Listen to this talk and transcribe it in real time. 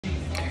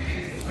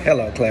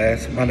Hello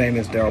class, my name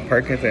is Daryl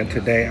Perkins and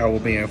today I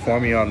will be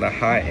informing you on the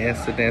high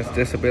incidence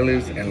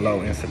disabilities and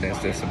low incidence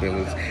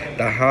disabilities.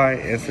 The high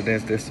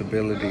incidence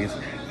disabilities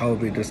I will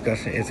be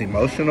discussing is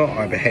emotional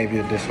or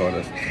behavioral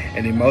disorders.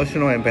 An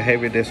emotional and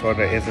behavior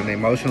disorder is an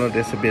emotional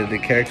disability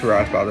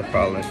characterized by the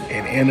following: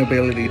 an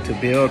inability to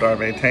build or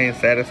maintain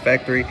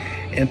satisfactory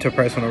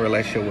interpersonal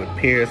relationship with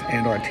peers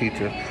and or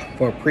teachers.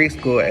 For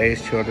preschool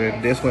age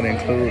children, this would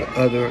include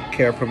other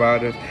care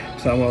providers.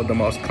 Some of the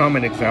most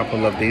common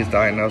examples of these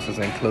diagnoses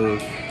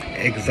include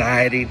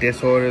anxiety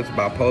disorders,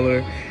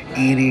 bipolar,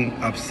 eating,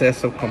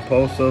 obsessive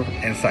compulsive,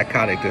 and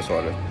psychotic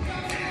disorders.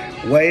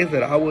 Ways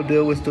that I will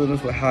deal with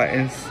students with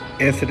high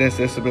incidence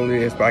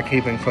disability is by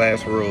keeping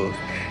class rules.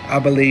 I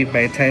believe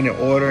maintaining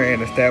order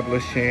and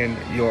establishing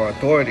your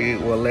authority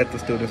will let the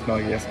students know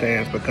your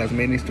stance, because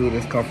many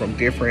students come from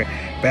different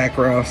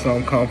backgrounds.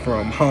 Some come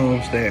from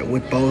homes that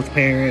with both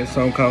parents,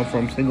 some come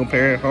from single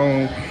parent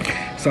homes,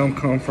 some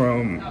come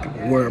from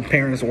where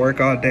parents work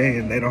all day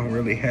and they don't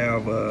really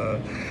have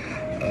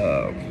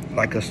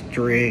like a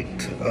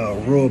strict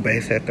rule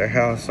base at their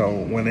house. So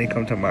when they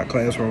come to my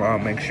classroom, I'll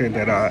make sure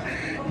that I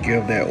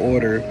give that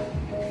order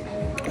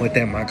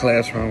within my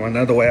classroom.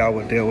 Another way I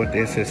would deal with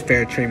this is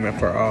fair treatment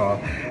for all.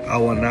 I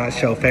will not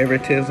show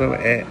favoritism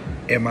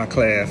in my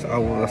class. I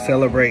will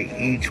celebrate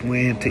each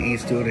win to each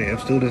student.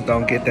 If students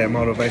don't get that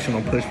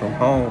motivational push from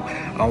home,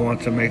 I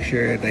want to make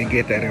sure they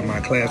get that in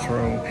my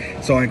classroom.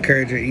 So I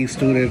encourage each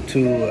student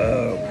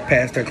to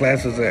pass their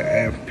classes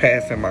and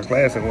pass in my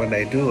class, and when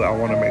they do, I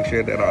want to make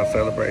sure that I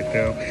celebrate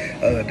them.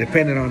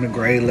 Depending on the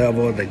grade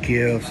level, the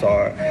gifts,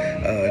 or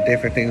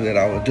different things that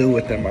I will do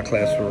within my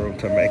classroom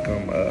to make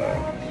them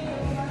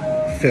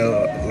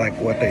feel like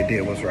what they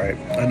did was right.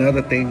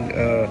 Another thing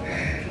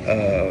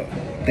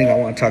I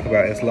want to talk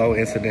about is low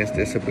incidence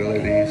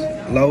disabilities.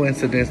 Low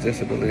incidence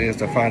disability is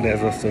defined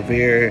as a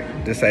severe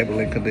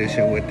disabling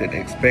condition with an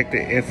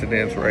expected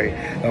incidence rate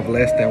of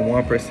less than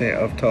 1%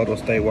 of total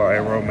statewide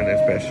enrollment in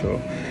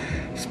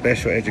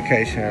special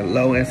education.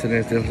 Low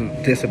incidence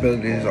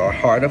disabilities are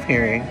hard of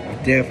hearing,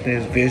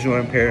 deafness, visual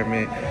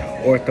impairment,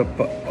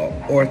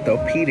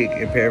 orthopedic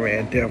impairment,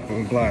 and deaf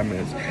and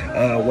blindness.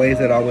 Ways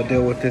that I would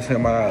deal with this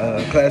in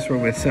my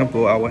classroom is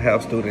simple. I would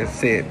have students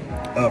sit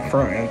up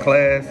front in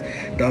class.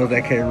 Those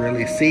that can't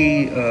really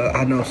see,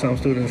 I know some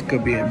students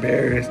could be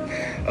embarrassed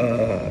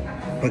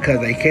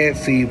because they can't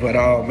see, but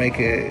I'll make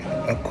it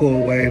a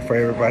cool way for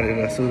everybody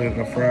to sit in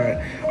the front,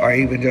 or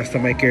even just to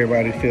make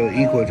everybody feel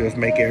equal, just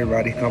make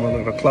everybody come a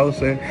little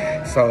closer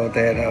so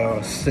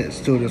that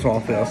students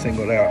won't feel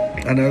singled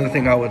out. Another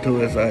thing I would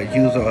do is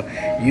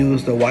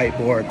use the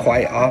whiteboard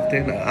quite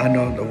often. I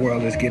know the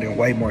world is getting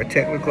way more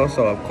technical,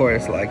 so of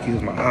course, like,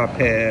 use my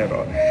iPad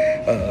or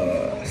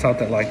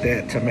something like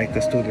that to make the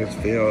students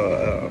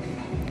feel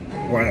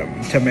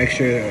to make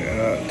sure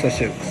to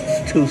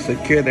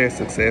secure their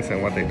success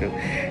in what they do.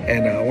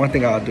 And one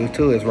thing I'll do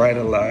too is write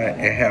a lot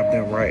and have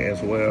them write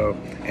as well,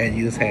 and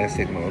use hand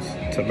signals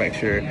to make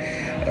sure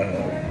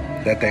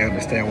that they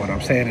understand what I'm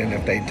saying. And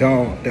if they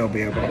don't, they'll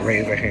be able to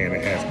raise their hand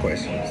and ask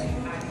questions.